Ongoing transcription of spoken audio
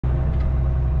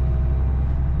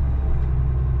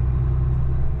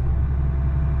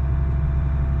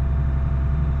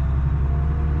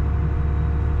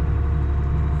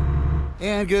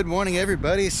And good morning,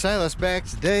 everybody. Silas back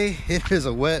today. It is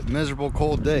a wet, miserable,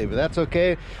 cold day, but that's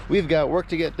okay. We've got work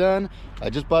to get done.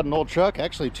 I just bought an old truck,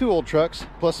 actually 2 old trucks,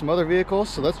 plus some other vehicles,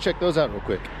 so let's check those out real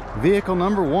quick. Vehicle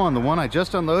number 1, the one I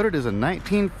just unloaded, is a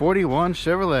 1941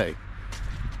 Chevrolet.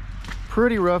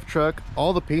 Pretty rough truck.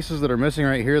 All the pieces that are missing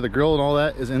right here, the grill and all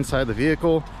that, is inside the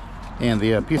vehicle, and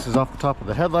the pieces off the top of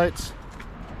the headlights.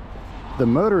 The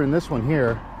motor in this one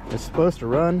here is supposed to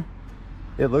run.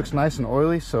 It looks nice and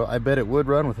oily, so I bet it would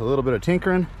run with a little bit of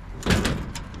tinkering.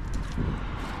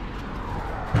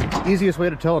 Easiest way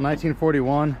to tell a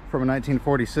 1941 from a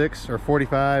 1946 or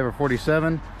 45 or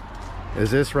 47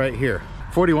 is this right here.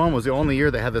 41 was the only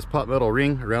year they had this pot metal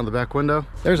ring around the back window.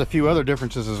 There's a few other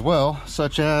differences as well,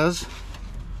 such as,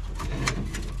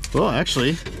 well,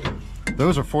 actually,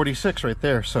 those are 46 right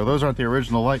there, so those aren't the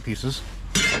original light pieces.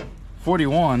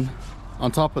 41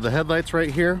 on top of the headlights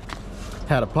right here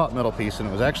had a pot metal piece, and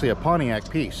it was actually a Pontiac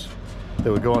piece that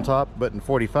would go on top, but in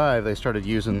 45 they started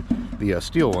using the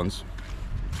steel ones.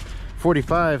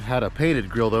 45 had a painted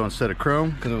grill though instead of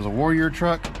chrome because it was a Warrior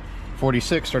truck.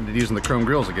 46 started using the chrome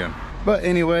grills again. But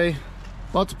anyway,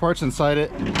 lots of parts inside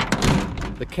it.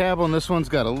 The cab on this one's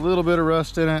got a little bit of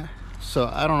rust in it,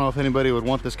 so I don't know if anybody would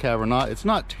want this cab or not. It's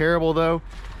not terrible though.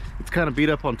 It's kind of beat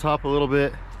up on top a little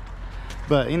bit,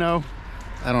 but you know,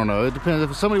 I don't know, it depends.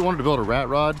 If somebody wanted to build a rat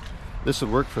rod, this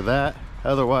would work for that.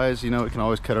 Otherwise, you know, it can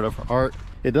always cut it up for art.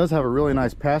 It does have a really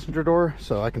nice passenger door,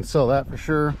 so I can sell that for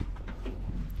sure.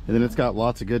 And then it's got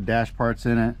lots of good dash parts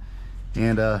in it.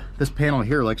 And this panel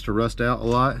here likes to rust out a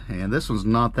lot, and this one's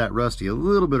not that rusty. A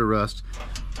little bit of rust,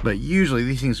 but usually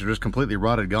these things are just completely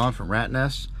rotted gone from rat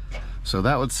nests. So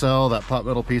that would sell. That pot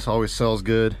metal piece always sells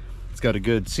good. It's got a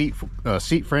good seat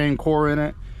frame core in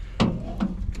it.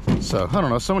 So I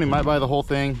don't know, somebody might buy the whole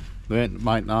thing, they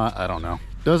might not, I don't know.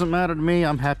 Doesn't matter to me.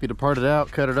 I'm happy to part it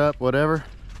out, cut it up, whatever.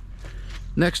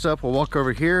 Next up, we'll walk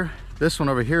over here. This one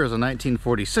over here is a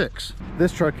 1946.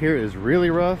 This truck here is really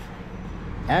rough.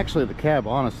 Actually, the cab,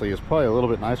 honestly, is probably a little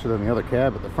bit nicer than the other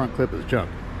cab, but the front clip is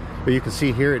junk. But you can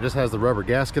see here, it just has the rubber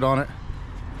gasket on it.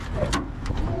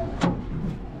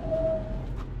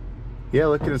 Yeah,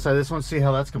 looking inside this one, see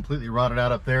how that's completely rotted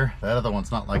out up there? That other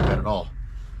one's not like that at all.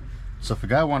 So if a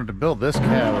guy wanted to build this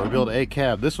cab or build a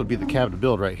cab, this would be the cab to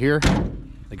build right here.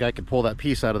 The guy could pull that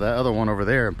piece out of that other one over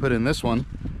there and put in this one.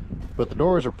 But the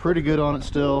doors are pretty good on it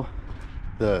still.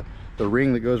 The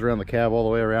ring that goes around the cab all the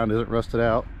way around isn't rusted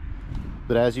out.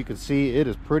 But as you can see, it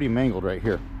is pretty mangled right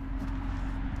here.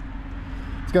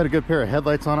 It's got a good pair of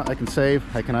headlights on it I can save.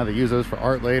 I can either use those for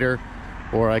art later,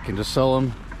 or I can just sell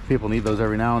them. People need those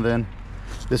every now and then.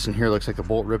 This in here looks like the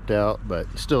bolt ripped out, but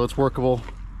still it's workable.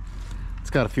 It's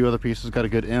got a few other pieces, got a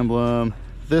good emblem.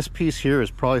 This piece here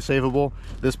is probably savable.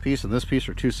 This piece and this piece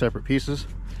are 2 separate pieces.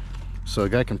 So a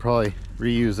guy can probably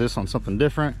reuse this on something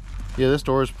different. Yeah, this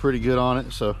door is pretty good on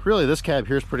it. So really this cab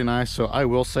here is pretty nice. So I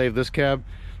will save this cab.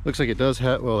 Looks like it does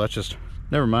have, well, that's just,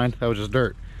 never mind. That was just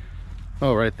dirt.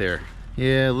 Oh, right there.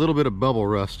 Yeah, a little bit of bubble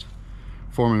rust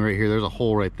forming right here. There's a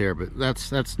hole right there, but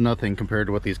that's nothing compared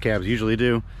to what these cabs usually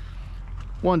do.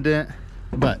 One dent,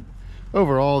 but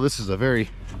overall, this is a very,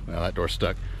 well, that door's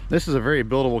stuck. This is a very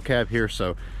buildable cab here,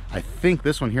 so I think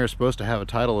this one here is supposed to have a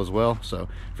title as well. So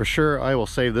for sure, I will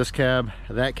save this cab.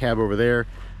 That cab over there,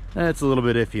 it's a little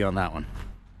bit iffy on that one.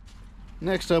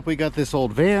 Next up, we got this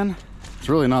old van. It's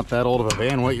really not that old of a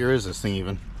van. What year is this thing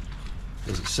even?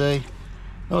 Does it say?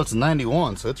 Oh, it's a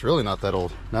 91, so it's really not that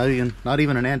old. Not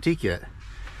even an antique yet.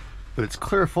 But it's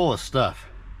clear full of stuff.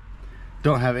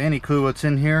 Don't have any clue what's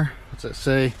in here. What's that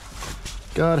say?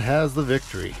 God has the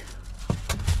victory.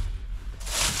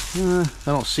 I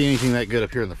don't see anything that good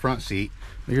up here in the front seat.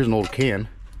 Here's an old can.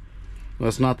 Well,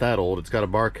 it's not that old. It's got a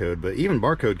barcode, but even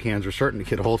barcode cans are starting to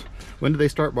get old. When did they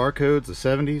start barcodes? The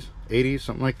 70s, 80s,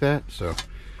 something like that. So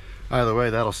either way,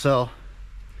 that'll sell.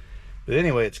 But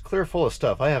anyway, it's clear full of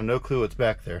stuff. I have no clue what's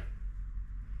back there.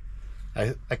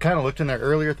 I kind of looked in there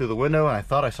earlier through the window and I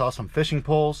thought I saw some fishing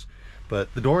poles,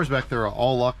 but the doors back there are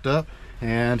all locked up.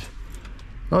 And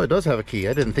oh, it does have a key.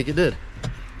 I didn't think it did.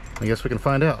 I guess we can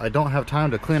find out. I don't have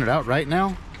time to clean it out right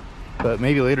now, but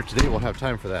maybe later today we'll have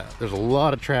time for that. There's a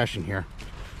lot of trash in here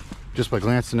just by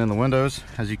glancing in the windows,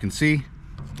 as you can see.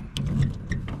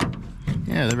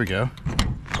 Yeah, there we go.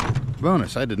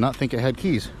 Bonus, I did not think it had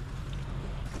keys.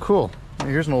 Cool.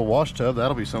 Here's an old wash tub.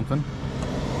 That'll be something.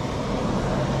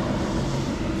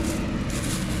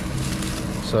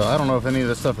 So I don't know if any of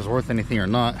this stuff is worth anything or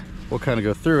not. We'll kind of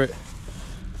go through it.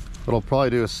 What I'll probably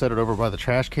do is set it over by the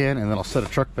trash can, and then I'll set a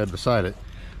truck bed beside it.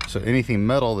 So anything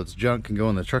metal that's junk can go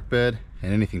in the truck bed,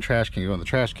 and anything trash can go in the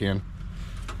trash can.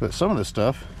 But some of this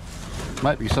stuff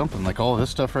might be something, like all of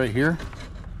this stuff right here.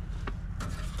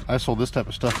 I sold this type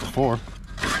of stuff before.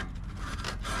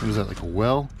 What is that, like a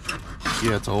well?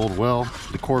 Yeah, it's an old well,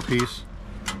 decor piece.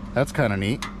 That's kind of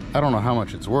neat. I don't know how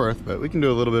much it's worth, but we can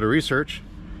do a little bit of research.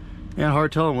 And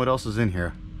hard telling what else is in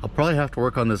here. I'll probably have to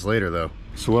work on this later though.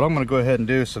 So what I'm gonna go ahead and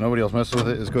do so nobody else messes with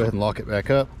it is go ahead and lock it back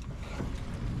up.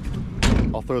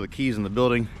 I'll throw the keys in the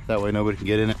building. That way nobody can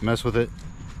get in it and mess with it.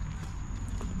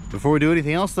 Before we do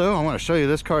anything else though, I want to show you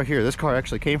this car here. This car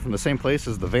actually came from the same place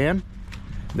as the van.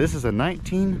 This is a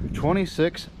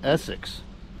 1926 Essex.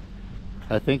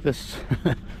 I think this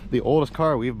is the oldest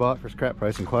car we've bought for scrap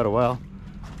price in quite a while.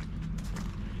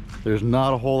 There's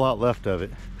not a whole lot left of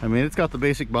it. I mean, it's got the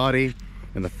basic body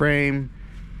and the frame.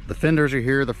 The fenders are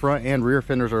here. The front and rear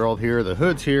fenders are all here. The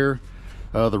hood's here.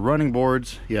 The running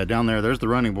boards, yeah, down there, there's the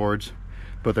running boards.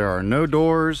 But there are no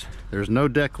doors, there's no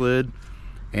deck lid,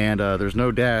 and there's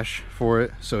no dash for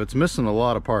it. So it's missing a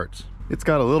lot of parts. It's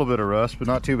got a little bit of rust, but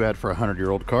not too bad for a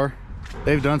 100-year-old car.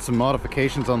 They've done some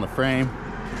modifications on the frame.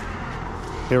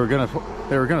 They were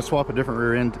gonna swap a different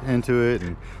rear end into it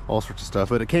and all sorts of stuff,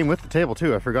 but it came with the table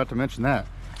too. I forgot to mention that.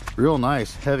 Real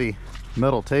nice heavy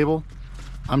metal table.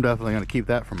 I'm definitely gonna keep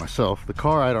that for myself. The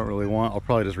car I don't really want. I'll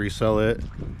probably just resell it,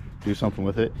 do something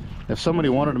with it. If somebody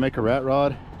wanted to make a rat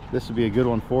rod, this would be a good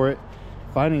one for it.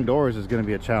 Finding doors is gonna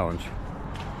be a challenge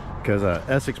because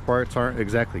Essex parts aren't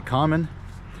exactly common,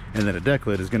 and then a deck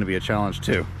lid is gonna be a challenge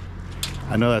too.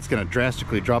 I know that's gonna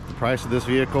drastically drop the price of this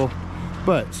vehicle,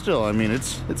 but still, I mean,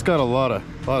 it's got a lot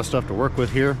of stuff to work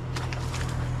with here.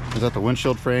 Is that the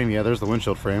windshield frame? Yeah, there's the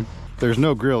windshield frame. There's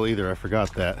no grill either, I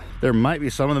forgot that. There might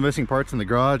be some of the missing parts in the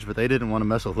garage, but they didn't want to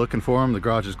mess with looking for them. The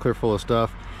garage is clear full of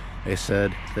stuff. They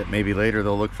said that maybe later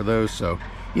they'll look for those, so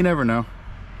you never know.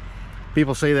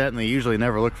 People say that and they usually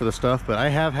never look for the stuff, but I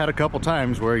have had a couple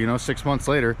times where, you know, 6 months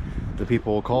later, the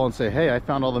people will call and say, hey, I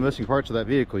found all the missing parts of that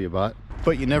vehicle you bought.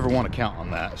 But you never want to count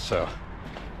on that, so.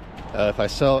 If I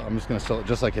sell it, I'm just gonna sell it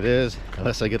just like it is,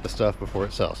 unless I get the stuff before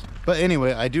it sells. But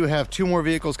anyway, I do have 2 more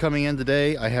vehicles coming in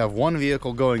today. I have 1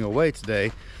 vehicle going away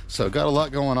today, so got a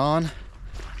lot going on.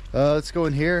 Let's go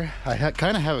in here. I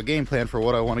kind of have a game plan for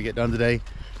what I want to get done today.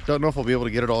 Don't know if I'll be able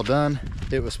to get it all done.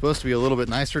 It was supposed to be a little bit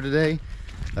nicer today,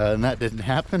 and that didn't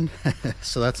happen,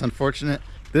 so that's unfortunate.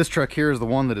 This truck here is the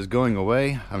one that is going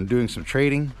away. I'm doing some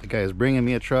trading. The guy is bringing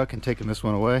me a truck and taking this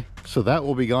one away. So that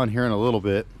will be gone here in a little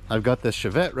bit. I've got this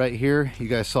Chevette right here. You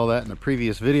guys saw that in the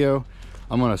previous video.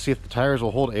 I'm gonna see if the tires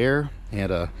will hold air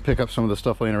and pick up some of the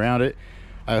stuff laying around it.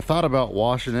 I thought about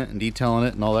washing it and detailing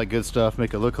it and all that good stuff,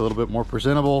 make it look a little bit more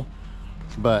presentable,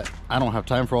 but I don't have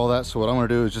time for all that. So what I'm gonna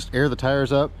do is just air the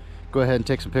tires up, go ahead and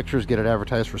take some pictures, get it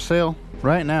advertised for sale.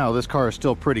 Right now, this car is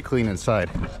still pretty clean inside.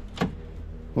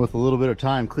 With a little bit of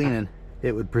time cleaning,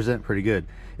 it would present pretty good.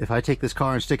 If I take this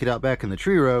car and stick it out back in the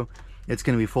tree row, it's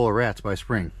gonna be full of rats by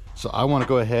spring. So I wanna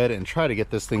go ahead and try to get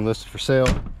this thing listed for sale,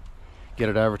 get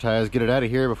it advertised, get it out of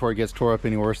here before it gets tore up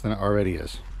any worse than it already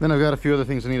is. Then I've got a few other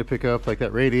things I need to pick up, like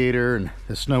that radiator and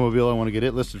the snowmobile. I wanna get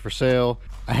it listed for sale.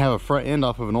 I have a front end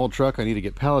off of an old truck I need to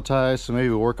get palletized, so maybe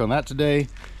we'll work on that today.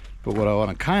 But what I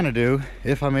wanna kinda do,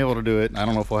 if I'm able to do it, I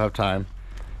don't know if we'll have time,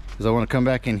 is I wanna come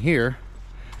back in here,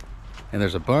 and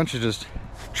there's a bunch of just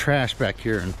trash back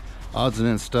here and odds and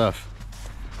ends stuff.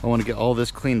 I want to get all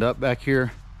this cleaned up back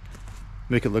here,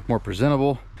 make it look more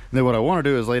presentable. And then what I want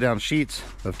to do is lay down sheets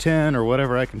of 10 or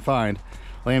whatever I can find,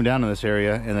 lay them down in this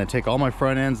area, and then take all my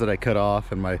front ends that I cut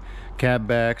off and my cab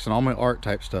backs and all my art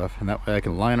type stuff, and that way I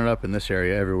can line it up in this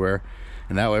area everywhere.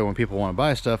 And that way when people want to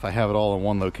buy stuff, I have it all in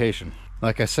one location.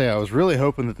 Like I say, I was really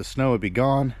hoping that the snow would be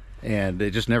gone, and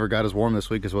it just never got as warm this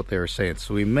week as what they were saying.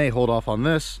 So we may hold off on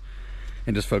this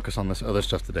and just focus on this other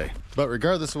stuff today. But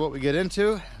regardless of what we get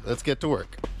into, let's get to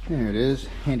work. Here it is,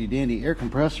 handy dandy air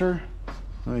compressor.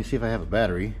 Let me see if I have a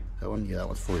battery. That one, yeah, that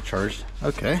one's fully charged.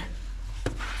 Okay.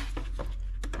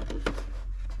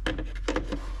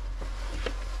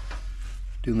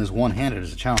 Doing this one-handed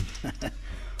is a challenge.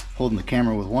 Holding the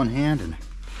camera with one hand and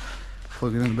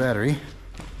plugging in the battery.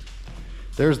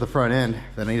 There's the front end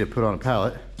that I need to put on a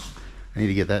pallet. I need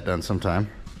to get that done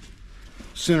sometime.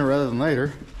 Sooner rather than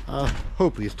later. I'll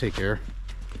hope these take air.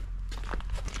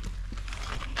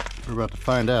 We're about to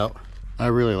find out. I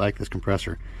really like this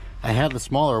compressor. I had the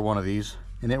smaller one of these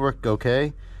and it worked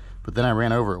okay, but then I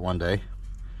ran over it one day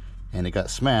and it got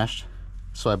smashed.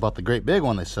 So I bought the great big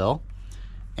one they sell,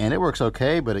 and it works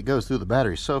okay, but it goes through the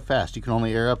battery so fast you can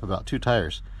only air up about 2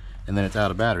 tires and then it's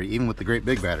out of battery, even with the great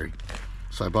big battery.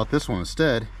 So I bought this one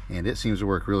instead and it seems to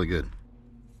work really good.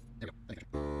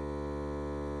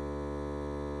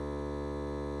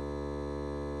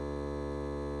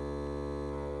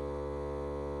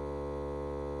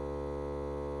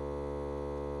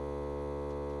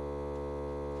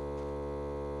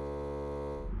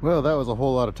 Well, that was a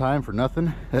whole lot of time for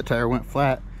nothing. That tire went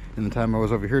flat. In the time I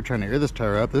was over here trying to air this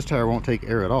tire up, this tire won't take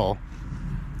air at all.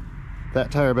 That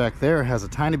tire back there has a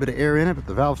tiny bit of air in it, but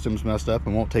the valve stem's messed up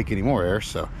and won't take any more air.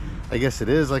 So I guess it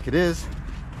is like it is.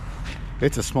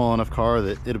 It's a small enough car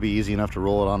that it'll be easy enough to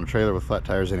roll it on a trailer with flat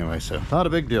tires anyway, so not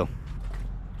a big deal.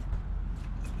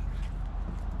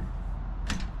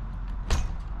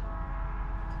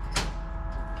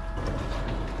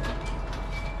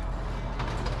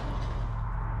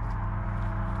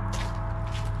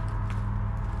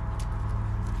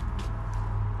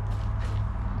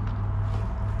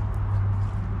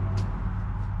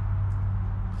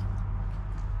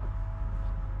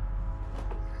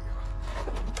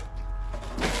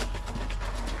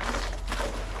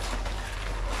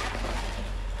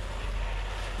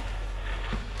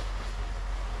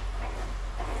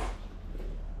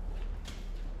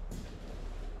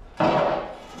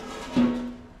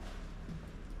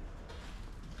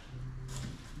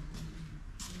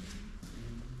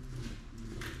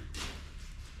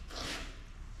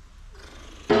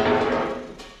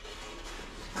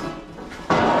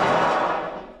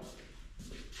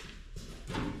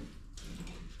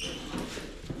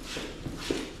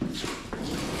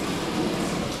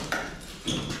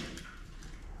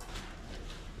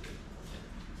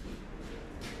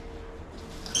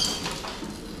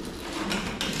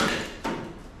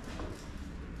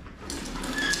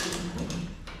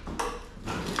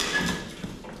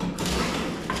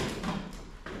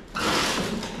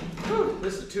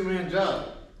 This is a two-man job,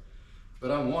 but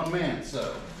I'm one man,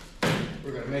 so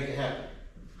we're gonna make it happen.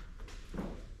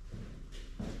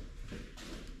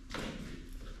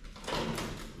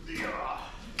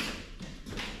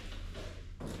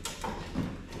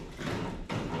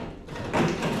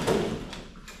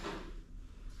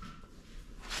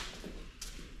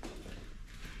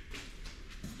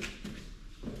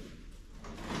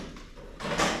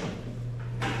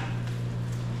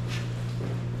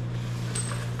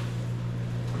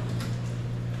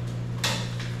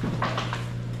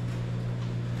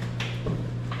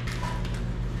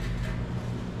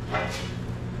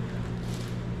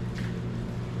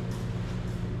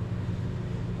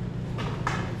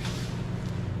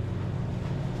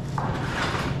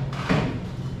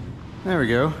 There we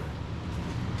go.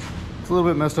 It's a little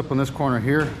bit messed up on this corner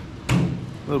here, a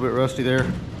little bit rusty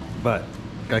there, but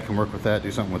I can work with that,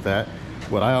 do something with that.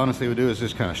 What I honestly would do is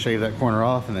just kind of shave that corner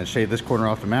off and then shave this corner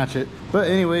off to match it. But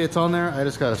anyway, it's on there. I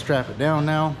just got to strap it down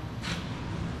now.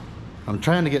 I'm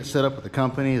trying to get set up with the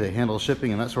company. They handle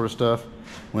shipping and that sort of stuff.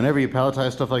 Whenever you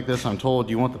palletize stuff like this, I'm told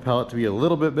you want the pallet to be a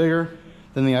little bit bigger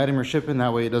than the item you're shipping.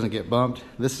 That way it doesn't get bumped.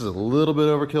 This is a little bit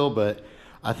overkill, but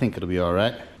I think it'll be all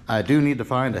right. I do need to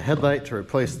find a headlight to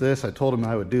replace this. I told him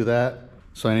I would do that,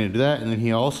 so I need to do that. And then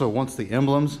he also wants the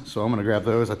emblems, so I'm gonna grab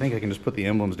those. I think I can just put the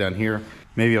emblems down here.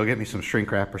 Maybe I'll get me some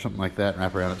shrink wrap or something like that and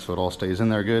wrap around it so it all stays in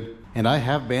there good. And I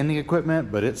have banding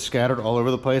equipment, but it's scattered all over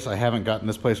the place. I haven't gotten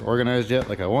this place organized yet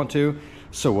like I want to.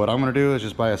 So what I'm gonna do is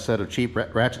just buy a set of cheap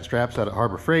ratchet straps out at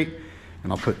Harbor Freight,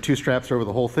 and I'll put 2 straps over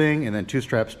the whole thing and then 2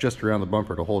 straps just around the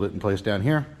bumper to hold it in place down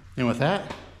here. And with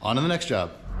that, on to the next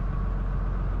job.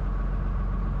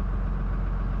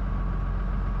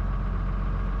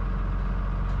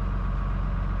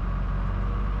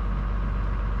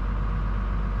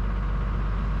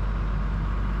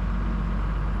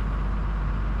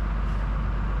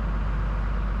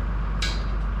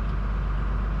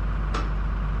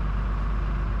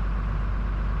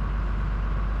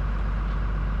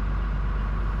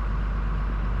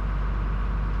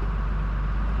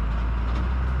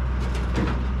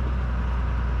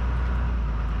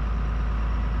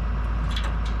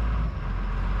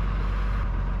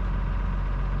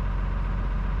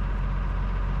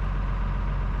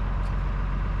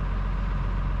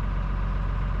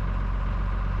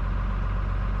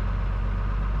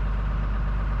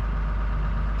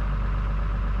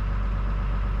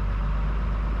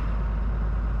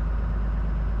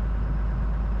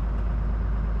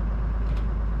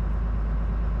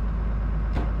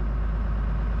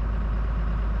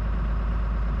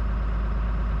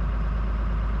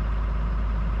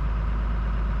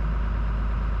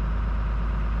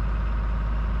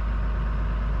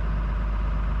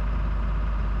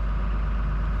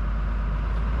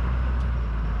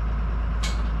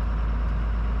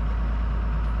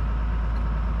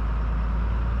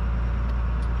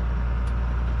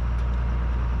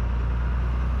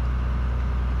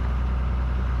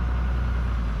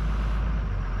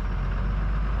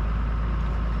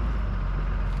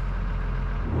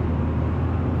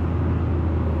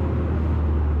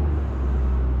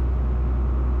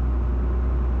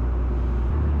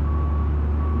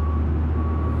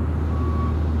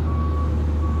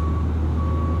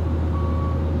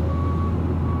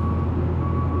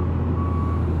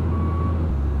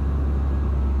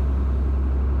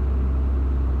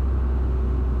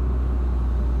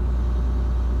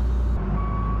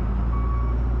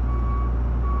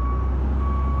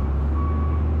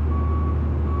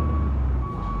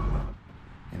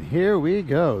 here we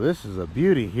go. This is a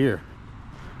beauty here.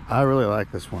 I really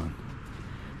like this one.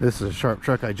 This is a sharp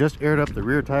truck. I just aired up the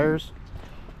rear tires.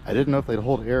 I didn't know if they'd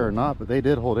hold air or not, but they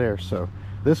did hold air. So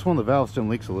this one, the valve stem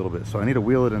leaks a little bit, so I need to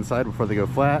wheel it inside before they go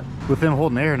flat. With them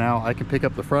holding air now, I can pick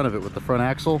up the front of it with the front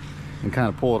axle and kind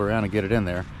of pull it around and get it in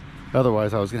there.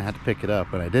 Otherwise, I was gonna have to pick it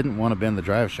up, and I didn't want to bend the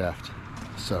drive shaft.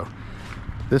 So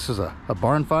this is a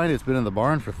barn find. It's been in the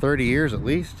barn for 30 years at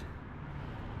least.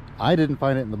 I didn't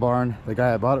find it in the barn. The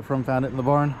guy I bought it from found it in the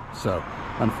barn. So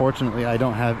unfortunately, I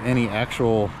don't have any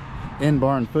actual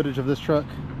in-barn footage of this truck.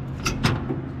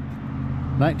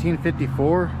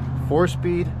 1954,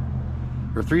 4-speed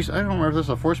or 3, I don't remember if this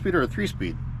is a 4-speed or a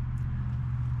 3-speed.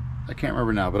 I can't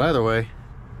remember now, but either way,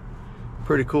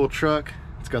 pretty cool truck.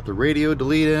 It's got the radio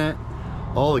delete in it,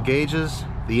 all the gauges.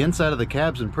 The inside of the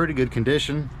cab's in pretty good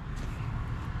condition.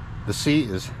 The seat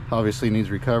is obviously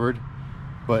needs recovered,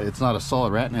 but it's not a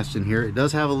solid rat nest in here. It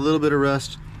does have a little bit of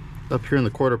rust up here in the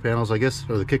quarter panels, I guess,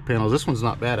 or the kick panels. This one's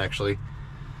not bad actually.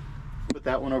 Put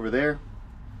that one over there.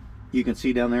 You can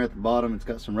see down there at the bottom, it's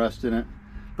got some rust in it.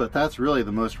 But that's really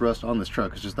the most rust on this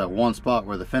truck. It's just that one spot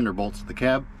where the fender bolts to the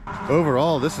cab.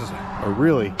 Overall, this is a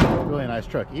really, really nice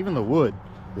truck. Even the wood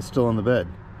is still in the bed.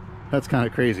 That's kind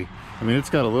of crazy. I mean, it's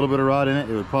got a little bit of rot in it.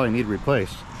 It would probably need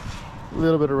replaced. A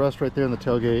little bit of rust right there in the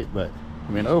tailgate, but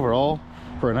I mean, overall,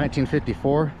 for a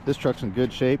 1954, this truck's in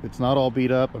good shape. It's not all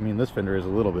beat up. I mean, this fender is a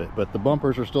little bit, but the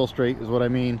bumpers are still straight is what I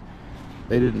mean.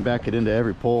 They didn't back it into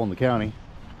every pole in the county.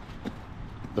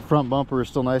 The front bumper is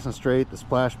still nice and straight. The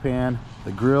splash pan,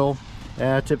 the grill,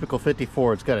 typical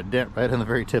 54. It's got a dent right on the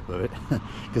very tip of it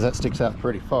because that sticks out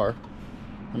pretty far.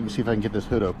 Let me see if I can get this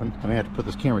hood open. I may have to put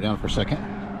this camera down for a second.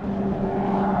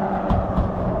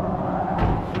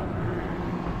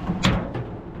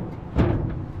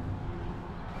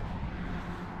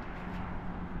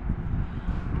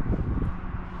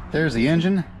 There's the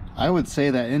engine. I would say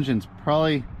that engine's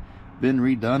probably been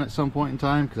redone at some point in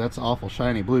time because that's awful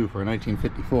shiny blue for a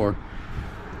 1954.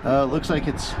 Looks like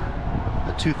it's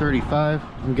a 235,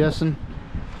 I'm guessing.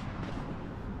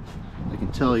 I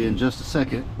can tell you in just a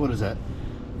second. What is that?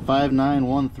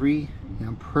 5913. Yeah,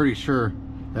 I'm pretty sure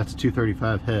that's a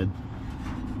 235 head.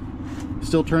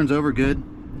 Still turns over good,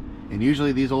 and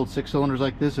usually these old 6-cylinders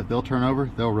like this, if they'll turn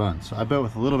over, they'll run. So I bet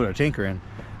with a little bit of tinkering,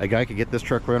 a guy could get this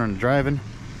truck running and driving,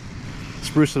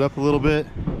 spruce it up a little bit,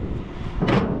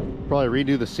 probably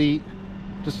redo the seat.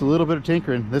 Just a little bit of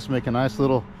tinkering, this would make a nice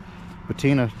little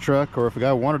patina truck. Or if a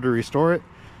guy wanted to restore it,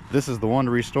 this is the one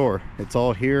to restore. It's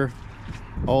all here,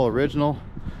 all original.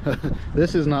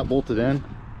 This is not bolted in.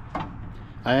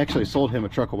 I actually sold him a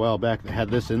truck a while back that had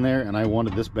this in there, and I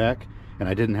wanted this back, and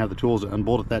I didn't have the tools to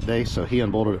unbolt it that day, so he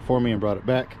unbolted it for me and brought it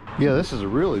back. Yeah, this is a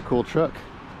really cool truck.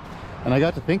 And I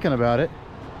got to thinking about it.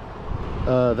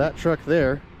 That truck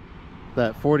there,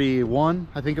 that 41,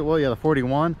 I think it was, yeah, the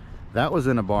 41, that was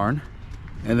in a barn.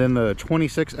 And then the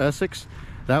 26 Essex,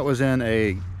 that was in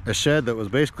a shed that was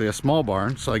basically a small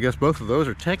barn. So I guess both of those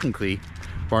are technically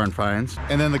barn finds.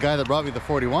 And then the guy that brought me the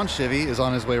 41 Chevy is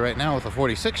on his way right now with a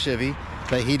 46 Chevy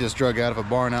that he just drug out of a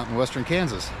barn out in western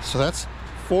Kansas. So that's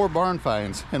 4 barn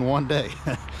finds in one day.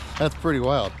 That's pretty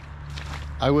wild.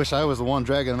 I wish I was the one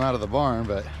dragging them out of the barn,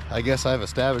 but I guess I've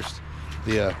established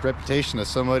the reputation as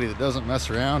somebody that doesn't mess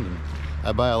around, and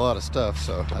I buy a lot of stuff,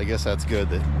 so I guess that's good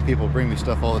that people bring me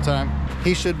stuff all the time.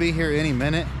 He should be here any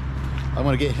minute. I'm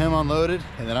gonna get him unloaded,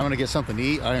 and then I'm gonna get something to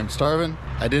eat. I am starving.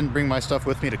 I didn't bring my stuff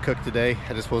with me to cook today.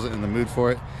 I just wasn't in the mood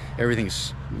for it.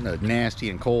 Everything's nasty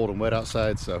and cold and wet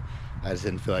outside, so I just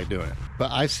didn't feel like doing it.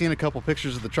 But I've seen a couple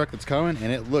pictures of the truck that's coming,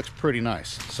 and it looks pretty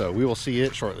nice. So we will see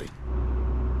it shortly.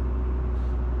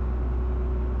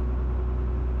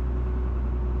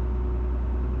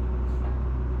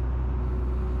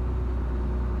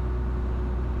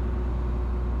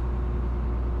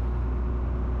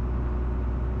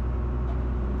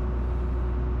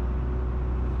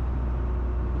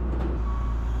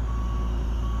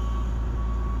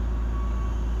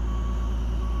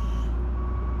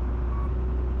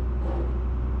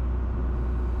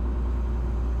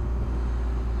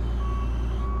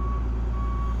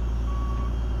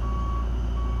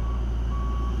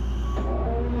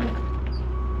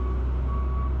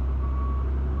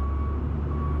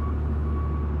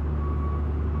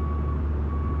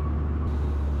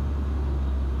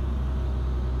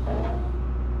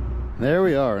 There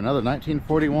we are, another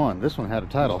 1941. This one had a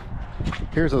title.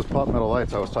 Here's those pot metal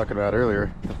lights I was talking about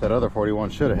earlier that other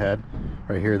 41 should have had.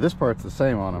 Right here, this part's the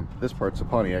same on them. This part's a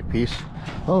Pontiac piece.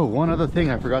 Oh, one other thing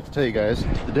I forgot to tell you guys.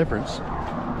 The difference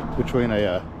between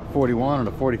a 41 and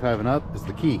a 45 and up is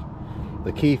the key.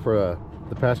 The key for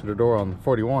the passenger door on the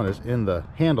 41 is in the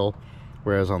handle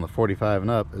whereas on the 45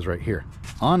 and up is right here.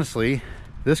 Honestly,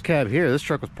 this cab here, this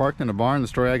truck was parked in a barn, the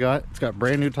story I got, it's got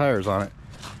brand new tires on it.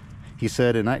 He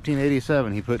said in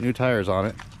 1987 he put new tires on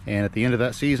it, and at the end of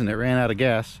that season it ran out of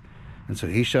gas, and so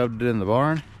he shoved it in the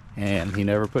barn and he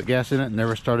never put gas in it and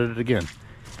never started it again.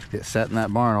 It sat in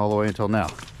that barn all the way until now,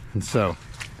 and so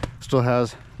still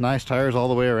has nice tires all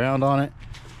the way around on it.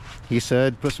 He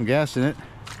said put some gas in it,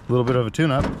 a little bit of a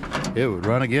tune-up, it would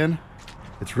run again.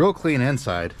 It's real clean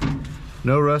inside,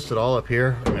 no rust at all up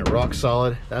here. I mean, rock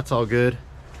solid, that's all good.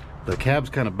 The cab's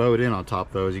kind of bowed in on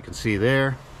top though, as you can see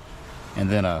there, and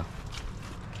then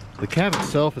the cab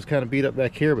itself is kind of beat up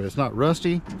back here, but it's not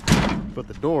rusty, but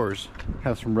the doors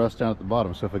have some rust down at the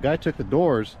bottom. So if a guy took the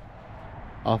doors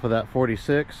off of that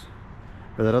 46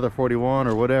 or that other 41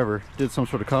 or whatever, did some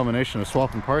sort of combination of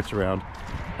swapping parts around,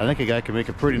 I think a guy could make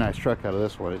a pretty nice truck out of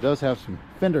this one. It does have some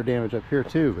fender damage up here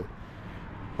too,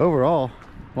 but overall,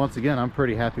 once again, I'm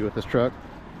pretty happy with this truck.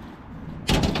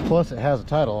 Plus it has a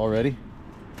title already.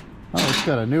 Oh, it's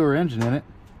got a newer engine in it.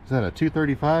 Is that a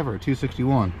 235 or a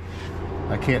 261?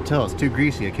 I can't tell, it's too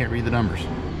greasy, I can't read the numbers.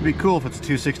 It'd be cool if it's a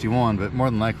 261, but more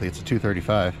than likely it's a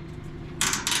 235.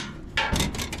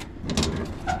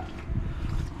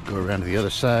 Go around to the other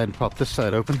side and pop this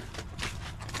side open.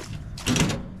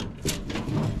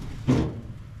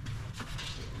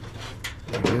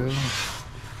 There we go.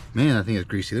 Man, that thing is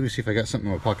greasy. Let me see if I got something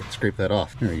in my pocket to scrape that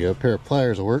off. There we go, a pair of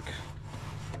pliers will work.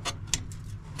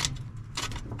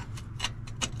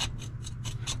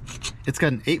 It's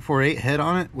got an 848 head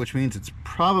on it, which means it's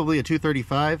probably a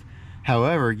 235.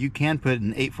 However, you can put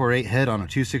an 848 head on a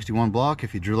 261 block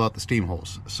if you drill out the steam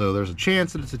holes. So there's a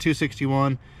chance that it's a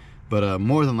 261, but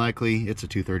more than likely it's a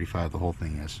 235, the whole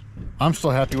thing is. I'm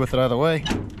still happy with it either way.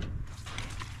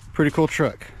 Pretty cool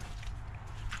truck.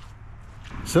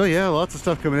 So yeah, lots of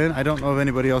stuff coming in. I don't know of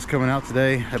anybody else coming out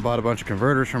today. I bought a bunch of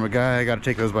converters from a guy. I got to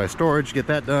take those by storage, get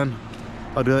that done.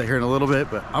 I'll do that here in a little bit,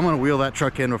 but I'm going to wheel that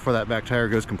truck in before that back tire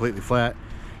goes completely flat,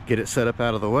 get it set up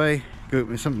out of the way, go get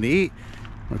me something to eat.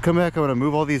 When I come back, I'm going to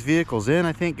move all these vehicles in,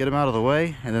 I think, get them out of the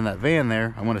way, and then that van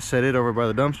there, I'm going to set it over by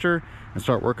the dumpster and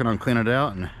start working on cleaning it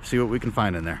out and see what we can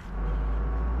find in there.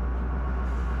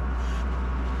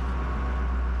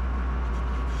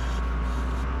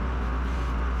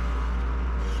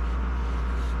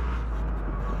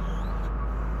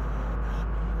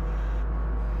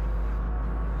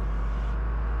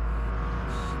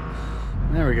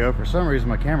 There we go. For some reason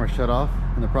my camera shut off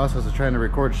in the process of trying to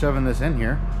record shoving this in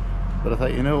here, but I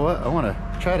thought, you know what, I want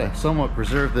to try to somewhat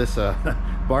preserve this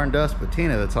barn dust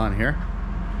patina that's on here.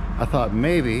 I thought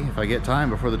maybe if I get time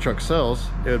before the truck sells,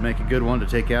 it would make a good one to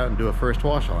take out and do a first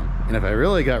wash on. And if I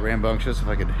really got rambunctious, if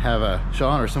I could have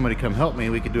Sean or somebody come help me,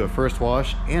 we could do a first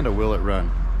wash and a will it run.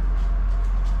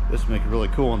 This would make a really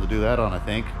cool one to do that on, I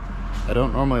think. I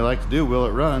don't normally like to do will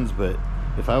it runs, but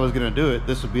if I was going to do it,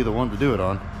 this would be the one to do it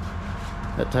on.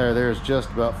 That tire there is just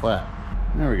about flat.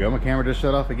 There we go, my camera just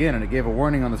shut off again and it gave a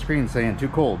warning on the screen saying too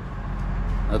cold.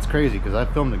 That's crazy because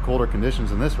I've filmed in colder conditions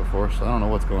than this before, so I don't know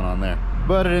what's going on there.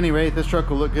 But at any rate, this truck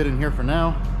will look good in here for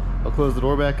now. I'll close the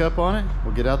door back up on it,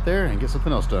 we'll get out there and get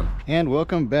something else done. And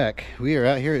welcome back. We are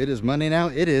out here, it is Monday now.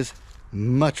 It is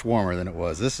much warmer than it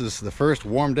was. This is the first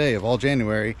warm day of all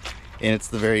January, and it's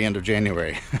the very end of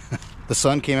January. The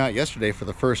sun came out yesterday for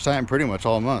the first time pretty much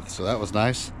all month, so that was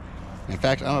nice. In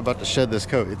fact, I'm about to shed this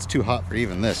coat. It's too hot for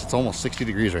even this. It's almost 60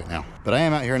 degrees right now. But I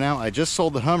am out here now. I just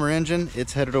sold the Hummer engine.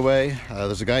 It's headed away.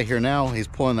 There's a guy here now. He's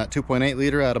pulling that 2.8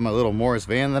 liter out of my little Morris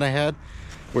van that I had,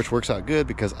 which works out good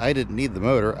because I didn't need the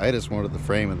motor. I just wanted the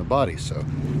frame and the body, so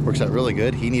works out really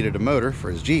good. He needed a motor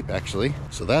for his Jeep, actually.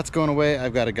 So that's going away.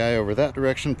 I've got a guy over that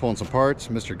direction pulling some parts.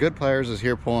 Mr. Good Pliers is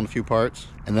here pulling a few parts.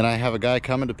 And then I have a guy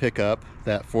coming to pick up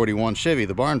that 41 Chevy,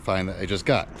 the barn find that I just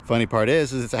got. Funny part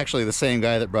is it's actually the same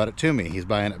guy that brought it to me. He's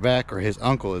buying it back, or his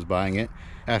uncle is buying it.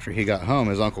 After he got home,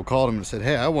 his uncle called him and said,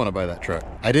 hey, I want to buy that truck.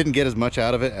 I didn't get as much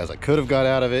out of it as I could have got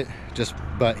out of it,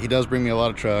 but he does bring me a lot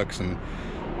of trucks, and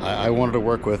I wanted to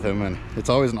work with him, and it's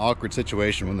always an awkward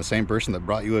situation when the same person that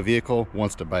brought you a vehicle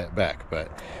wants to buy it back.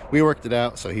 But we worked it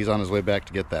out, so he's on his way back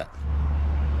to get that.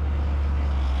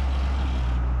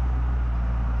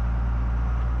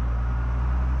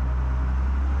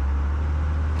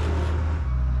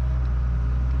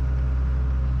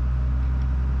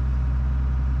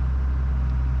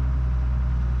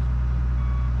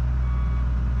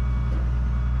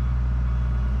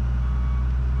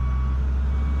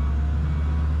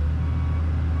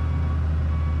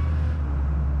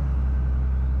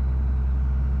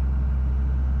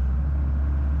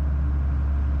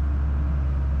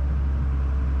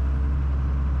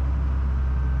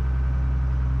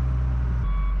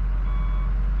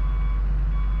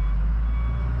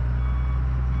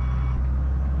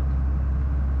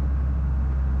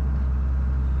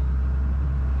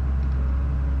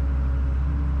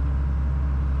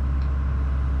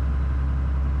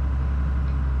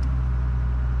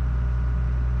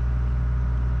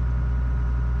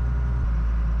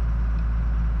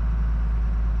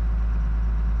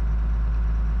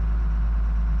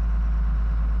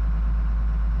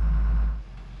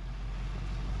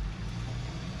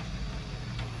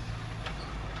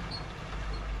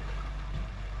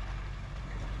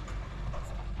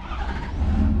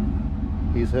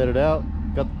 is headed out.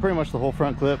 Got pretty much the whole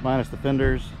front clip minus the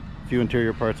fenders, a few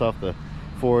interior parts off the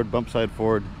Ford, bump side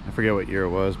Ford. I forget what year it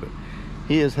was, but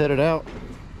he is headed out.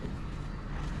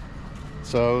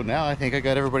 So now I think I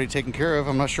got everybody taken care of.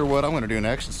 I'm not sure what I'm going to do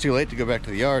next. It's too late to go back to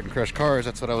the yard and crush cars.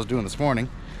 That's what I was doing this morning.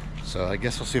 So I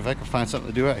guess we'll see if I can find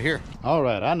something to do out here. All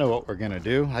right, I know what we're going to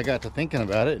do. I got to thinking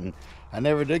about it, and I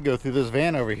never did go through this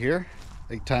van over here. I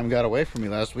think time got away from me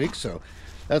last week, so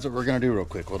that's what we're going to do real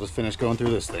quick. We'll just finish going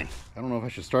through this thing. I don't know if I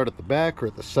should start at the back or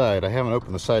at the side. I haven't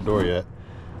opened the side door yet.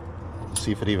 Let's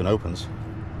see if it even opens.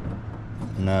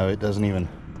 No, it doesn't even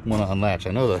want to unlatch.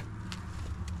 I know the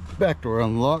back door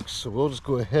unlocks, so we'll just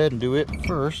go ahead and do it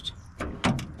first.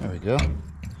 There we go.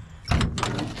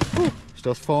 Whew,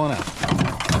 stuff's falling out.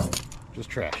 Just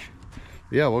trash.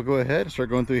 Yeah, we'll go ahead and start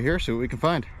going through here, see what we can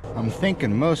find. I'm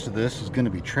thinking most of this is going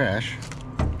to be trash.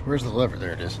 Where's the lever?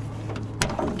 There it is.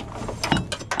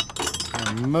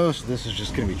 And most of this is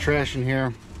just going to be trash in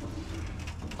here.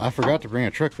 I forgot to bring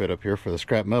a truck bed up here for the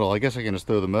scrap metal. I guess I can just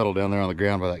throw the metal down there on the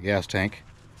ground by that gas tank.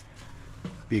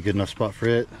 Be a good enough spot for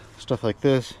it. Stuff like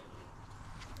this.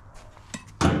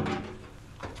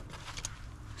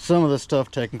 Some of this stuff,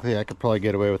 technically, I could probably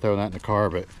get away with throwing that in the car,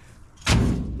 but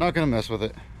not gonna mess with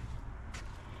it.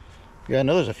 Yeah, I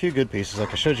know there's a few good pieces.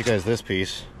 Like I showed you guys this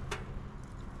piece.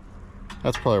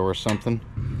 That's probably worth something.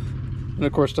 And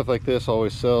of course, stuff like this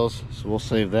always sells, so we'll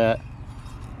save that.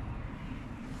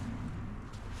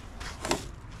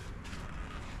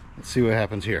 Let's see what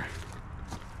happens here.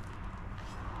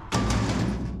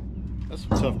 That's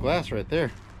some tough glass right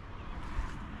there.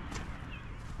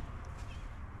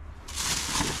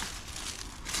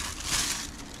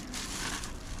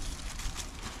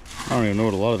 I don't even know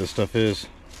what a lot of this stuff is.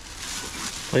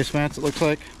 Placemats, it looks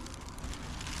like.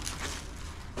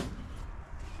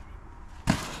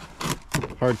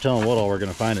 Hard telling what all we're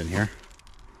going to find in here.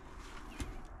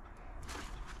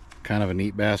 Kind of a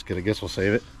neat basket. I guess we'll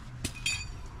save it.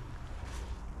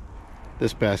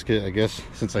 This basket, I guess,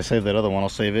 since I saved that other one, I'll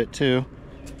save it too.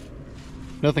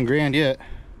 Nothing grand yet.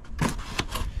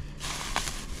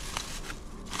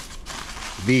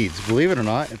 Beads. Believe it or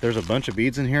not, if there's a bunch of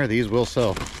beads in here, these will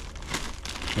sell.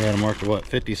 We had them marked at what,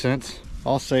 50 cents?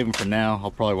 I'll save them for now.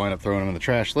 I'll probably wind up throwing them in the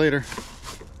trash later.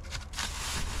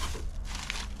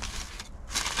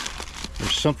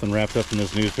 There's something wrapped up in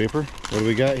this newspaper. What do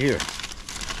we got here?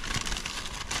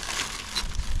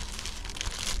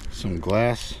 Some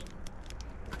glass.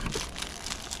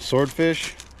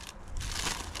 Swordfish.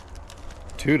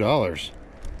 $2.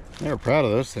 They were proud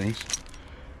of those things.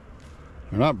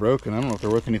 They're not broken. I don't know if they're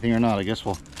worth anything or not. I guess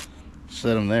we'll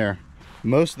set them there.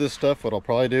 Most of this stuff, what I'll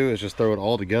probably do is just throw it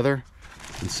all together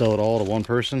and sell it all to one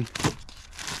person.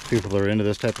 People that are into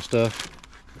this type of stuff.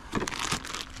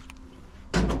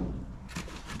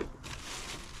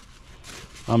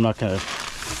 I'm not gonna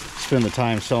spend the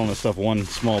time selling this stuff one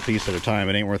small piece at a time.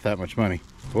 It ain't worth that much money.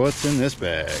 What's in this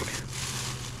bag?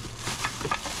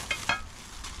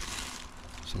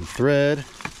 Some thread.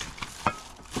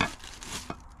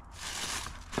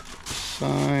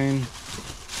 Sign.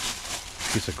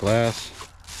 Piece of glass.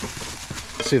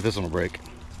 Let's see if this one will break.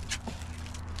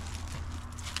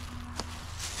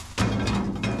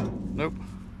 Nope.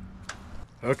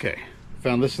 Okay,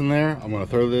 found this in there. I'm gonna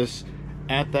throw this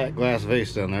at that glass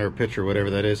vase down there, or pitcher, whatever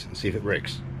that is, and see if it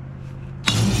breaks.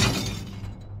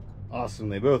 Awesome,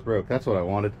 they both broke. That's what I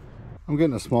wanted. I'm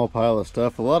getting a small pile of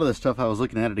stuff. A lot of this stuff, I was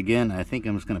looking at it again. I think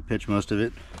I'm just gonna pitch most of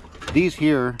it. These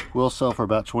here will sell for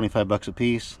about 25 bucks a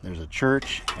piece. There's a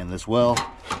church and this well,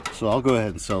 so I'll go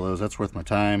ahead and sell those. That's worth my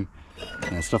time.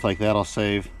 And stuff like that I'll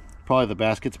save. Probably the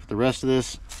baskets, but the rest of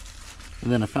this.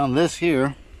 And then I found this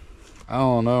here. I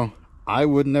don't know. I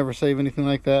would never save anything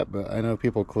like that, but I know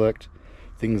people collect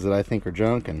things that I think are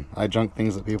junk, and I junk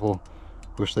things that people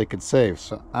wish they could save.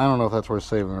 So I don't know if that's worth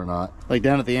saving or not. Like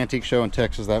down at the antique show in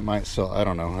Texas, that might sell. I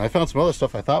don't know. I found some other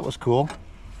stuff I thought was cool,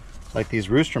 like these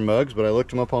rooster mugs, but I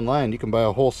looked them up online. You can buy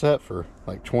a whole set for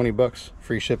like 20 bucks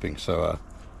free shipping. So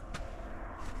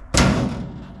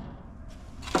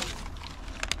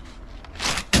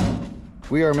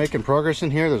we are making progress in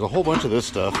here. There's a whole bunch of this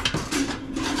stuff.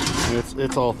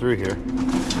 It's all through here.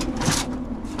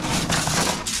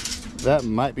 That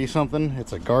might be something.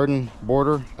 It's a garden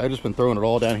border. I've just been throwing it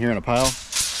all down here in a pile.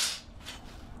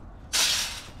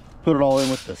 Put it all in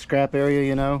with the scrap area,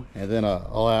 you know, and then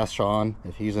I'll ask Sean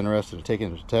if he's interested in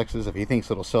taking it to Texas. If he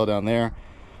thinks it'll sell down there,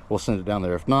 we'll send it down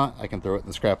there. If not, I can throw it in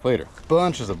the scrap later.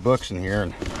 Bunches of books in here,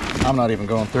 and I'm not even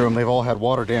going through them. They've all had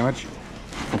water damage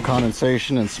from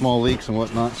condensation and small leaks and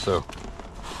whatnot, so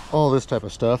all this type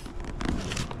of stuff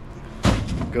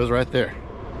goes right there.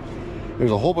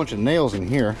 There's a whole bunch of nails in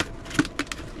here.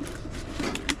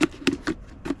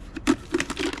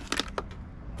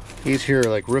 These here are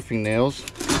like roofing nails,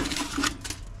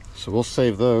 so we'll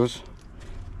save those.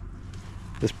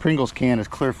 This Pringles can is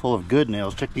clear full of good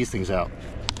nails. Check these things out.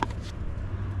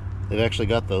 They've actually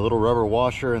got the little rubber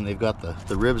washer and they've got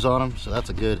the ribs on them, so that's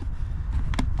a good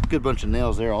bunch of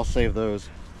nails there. I'll save those.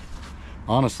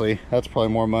 Honestly, that's probably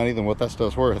more money than what that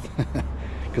stuff's worth,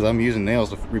 because I'm using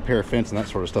nails to repair a fence and that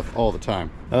sort of stuff all the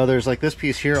time. There's like this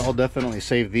piece here. I'll definitely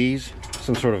save these.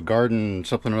 Some sort of garden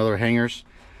something or other hangers.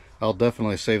 I'll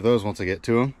definitely save those once I get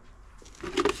to them.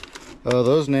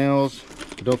 Those nails,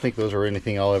 I don't think those are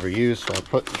anything I'll ever use, so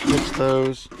I'll fix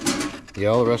those. Yeah,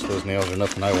 all the rest of those nails are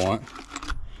nothing I want.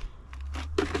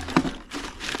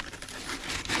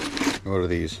 What are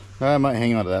these? I might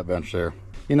hang on to that bench there.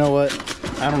 You know what?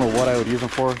 I don't know what I would use them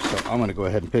for, so I'm going to go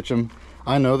ahead and pitch them.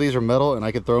 I know these are metal and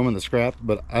I could throw them in the scrap,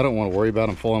 but I don't want to worry about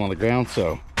them falling on the ground,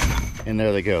 so... And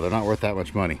there they go. They're not worth that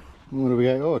much money. What do we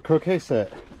got? Oh, a croquet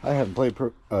set. I haven't played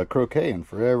croquet in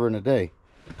forever and a day.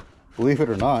 Believe it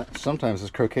or not, sometimes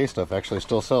this croquet stuff actually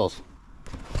still sells.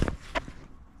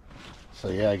 So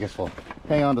yeah, I guess we'll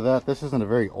hang on to that. This isn't a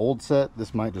very old set.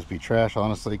 This might just be trash,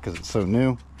 honestly, because it's so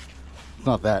new. It's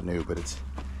not that new, but it's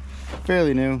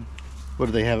fairly new. What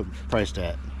do they have it priced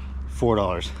at?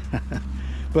 $4.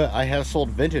 But I have sold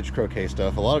vintage croquet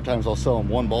stuff. A lot of times I'll sell them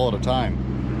one ball at a time.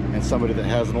 And somebody that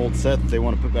has an old set that they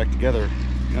want to put back together,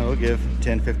 you know, they'll give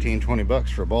 10, 15, 20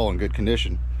 bucks for a ball in good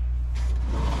condition.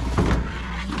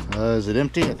 Is it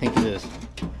empty? I think it is.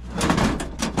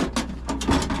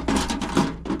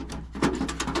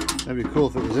 That'd be cool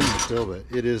if it was in there still, but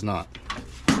it is not.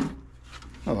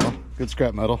 Oh well, good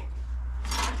scrap metal.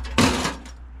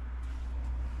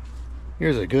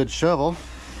 Here's a good shovel.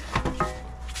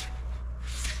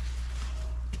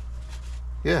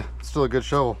 Yeah, it's still a good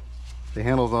shovel. The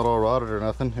handle's not all rotted or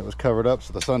nothing. It was covered up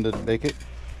so the sun didn't bake it.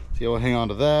 So you'll hang on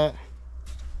to that.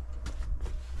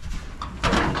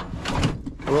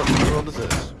 What in the world is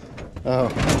this? Oh,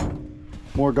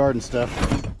 more garden stuff.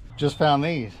 Just found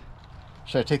these.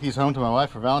 Should I take these home to my wife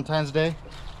for Valentine's Day?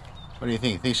 What do you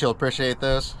think? Think she'll appreciate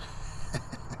those?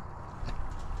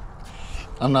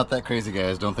 I'm not that crazy,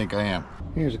 guys. Don't think I am.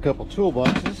 Here's a couple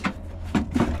toolboxes.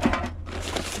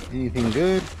 Anything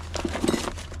good?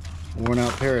 Worn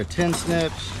out pair of tin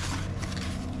snips.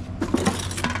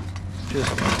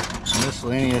 Just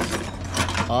miscellaneous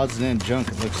odds and ends junk,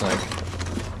 it looks like.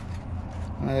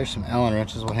 There's some Allen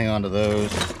wrenches. We'll hang on to those.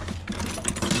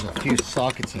 There's a few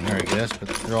sockets in there, I guess, but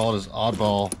they're all just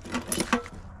oddball.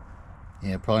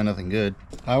 Yeah, probably nothing good.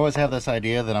 I always have this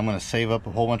idea that I'm going to save up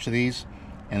a whole bunch of these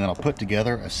and then I'll put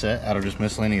together a set out of just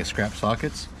miscellaneous scrap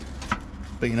sockets.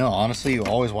 But you know, honestly, you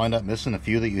always wind up missing a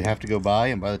few that you have to go buy,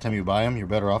 and by the time you buy them, you're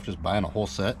better off just buying a whole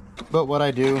set. But what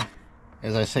I do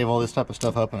is I save all this type of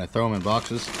stuff up and I throw them in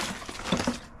boxes,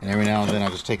 and every now and then I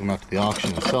just take them out to the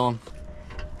auction and sell them.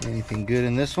 Anything good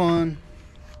in this one?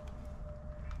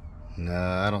 No,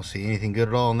 I don't see anything good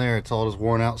at all in there. It's all just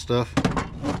worn out stuff.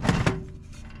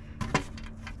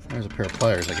 There's a pair of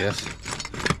pliers, I guess.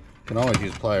 Can always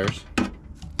use pliers.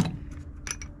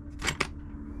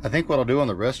 I think what I'll do on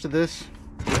the rest of this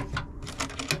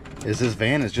is this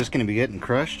van is just going to be getting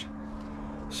crushed.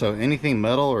 So anything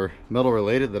metal or metal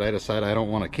related that I decide I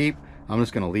don't want to keep, I'm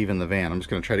just going to leave in the van. I'm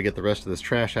just going to try to get the rest of this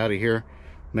trash out of here,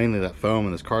 mainly that foam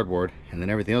and this cardboard, and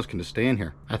then everything else can just stay in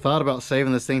here. I thought about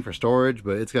saving this thing for storage,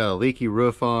 but it's got a leaky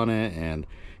roof on it and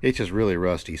it's just really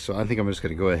rusty, so I think I'm just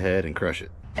going to go ahead and crush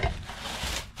it.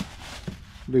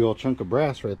 Big old chunk of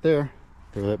brass right there.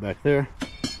 Throw that back there.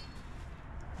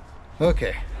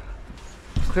 Okay,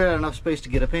 clear out enough space to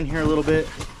get up in here a little bit.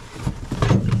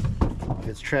 If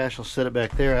it's trash, I'll set it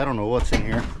back there. I don't know what's in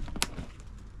here.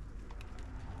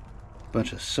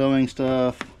 Bunch of sewing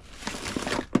stuff.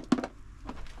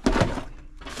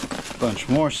 Bunch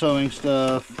more sewing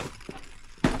stuff.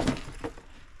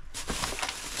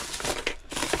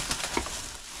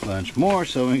 Bunch more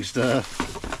sewing stuff.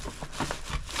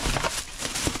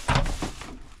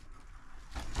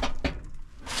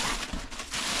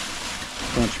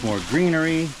 Bunch more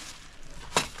greenery.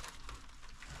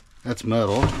 That's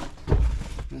metal.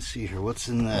 Let's see here, what's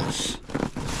in this?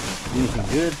 Anything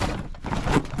good?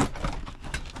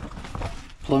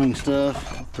 Plumbing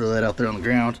stuff. I'll throw that out there on the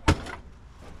ground.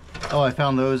 Oh, I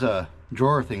found those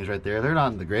drawer things right there. They're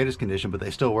not in the greatest condition, but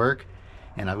they still work.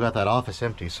 And I've got that office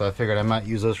empty, so I figured I might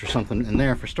use those for something in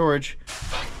there for storage.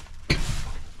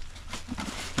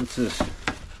 What's this?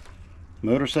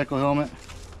 Motorcycle helmet.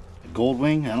 Gold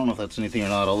wing. I don't know if that's anything or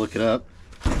not. I'll look it up.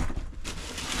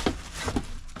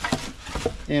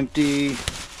 Empty.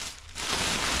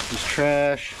 Just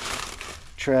trash.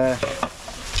 Trash.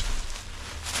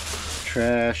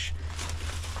 Trash.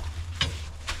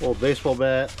 Old baseball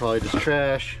bat. Probably just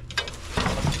trash.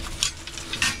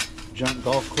 junk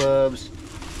golf clubs.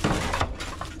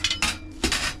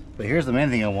 But here's the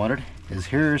main thing I wanted, is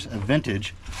here's a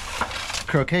vintage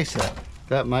croquet set.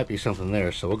 That might be something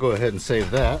there, so we'll go ahead and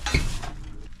save that.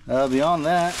 Beyond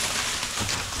that,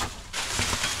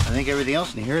 I think everything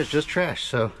else in here is just trash,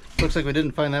 so looks like we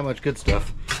didn't find that much good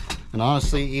stuff. And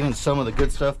honestly, even some of the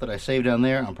good stuff that I saved down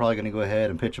there, I'm probably gonna go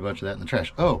ahead and pitch a bunch of that in the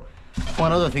trash. Oh,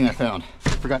 one other thing I found,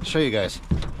 forgot to show you guys.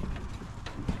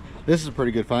 This is a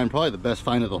pretty good find, probably the best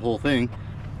find of the whole thing,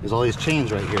 is all these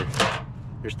chains right here.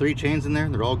 There's 3 chains in there,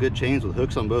 they're all good chains with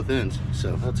hooks on both ends,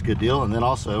 so that's a good deal. And then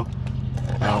also,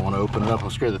 I don't want to open it up, I'm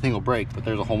scared the thing will break, but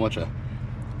there's a whole bunch of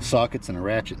sockets and a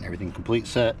ratchet and everything, complete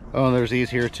set. Oh, and there's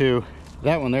these here too.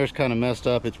 That one there's kind of messed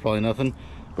up, it's probably nothing,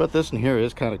 but this one here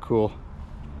is kind of cool.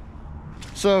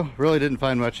 So really didn't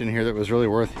find much in here that was really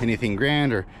worth anything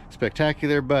grand or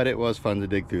spectacular, but it was fun to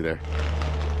dig through there.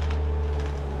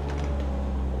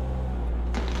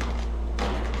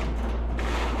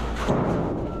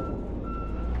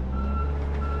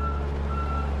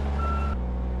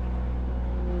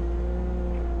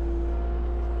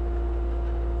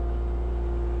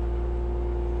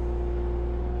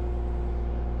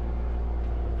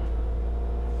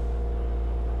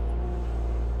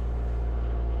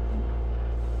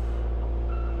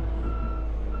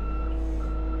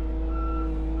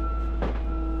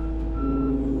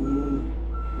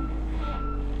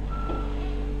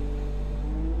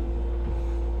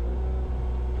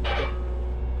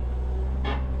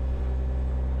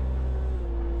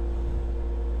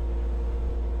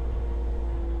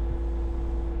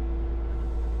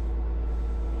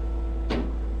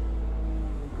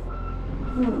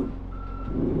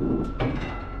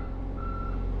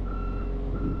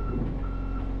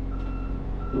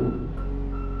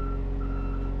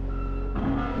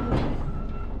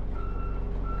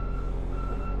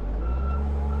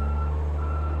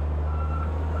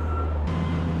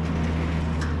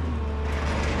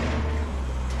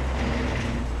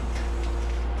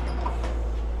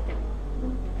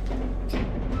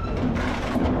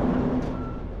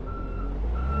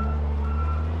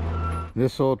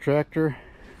 This old tractor,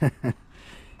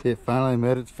 it finally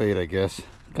met its fate, I guess.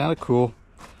 Kind of cool.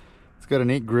 It's got a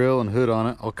neat grill and hood on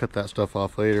it. I'll cut that stuff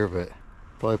off later, but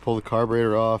probably pull the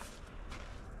carburetor off.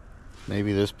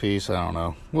 Maybe this piece, I don't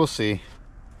know. We'll see.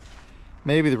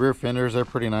 Maybe the rear fenders, they're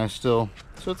pretty nice still.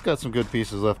 So it's got some good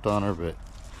pieces left on her, but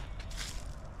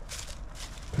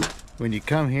when you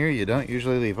come here, you don't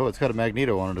usually leave. Oh, it's got a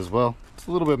magneto on it as well. It's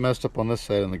a little bit messed up on this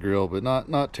side on the grill, but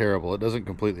not terrible. It doesn't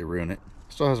completely ruin it.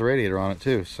 Still has a radiator on it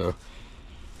too, so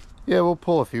yeah, we'll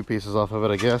pull a few pieces off of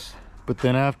it, I guess. But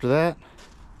then after that,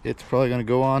 it's probably going to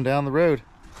go on down the road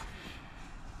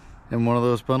in one of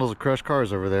those bundles of crushed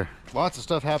cars over there. Lots of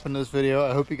stuff happened in this video.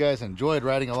 I hope you guys enjoyed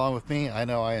riding along with me. I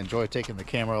know I enjoy taking the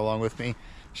camera along with me,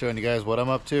 showing you guys what I'm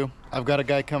up to. I've got a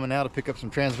guy coming now to pick up some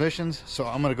transmissions, so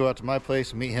I'm going to go out to my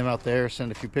place and meet him out there,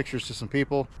 send a few pictures to some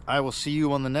people. I will see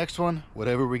you on the next one,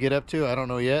 whatever we get up to. I don't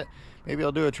know yet. Maybe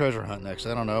I'll do a treasure hunt next.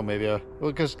 I don't know. Maybe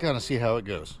we'll just kind of see how it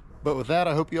goes. But with that,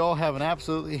 I hope you all have an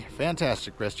absolutely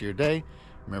fantastic rest of your day.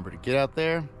 Remember to get out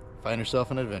there, find yourself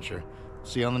an adventure.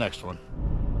 See you on the next one.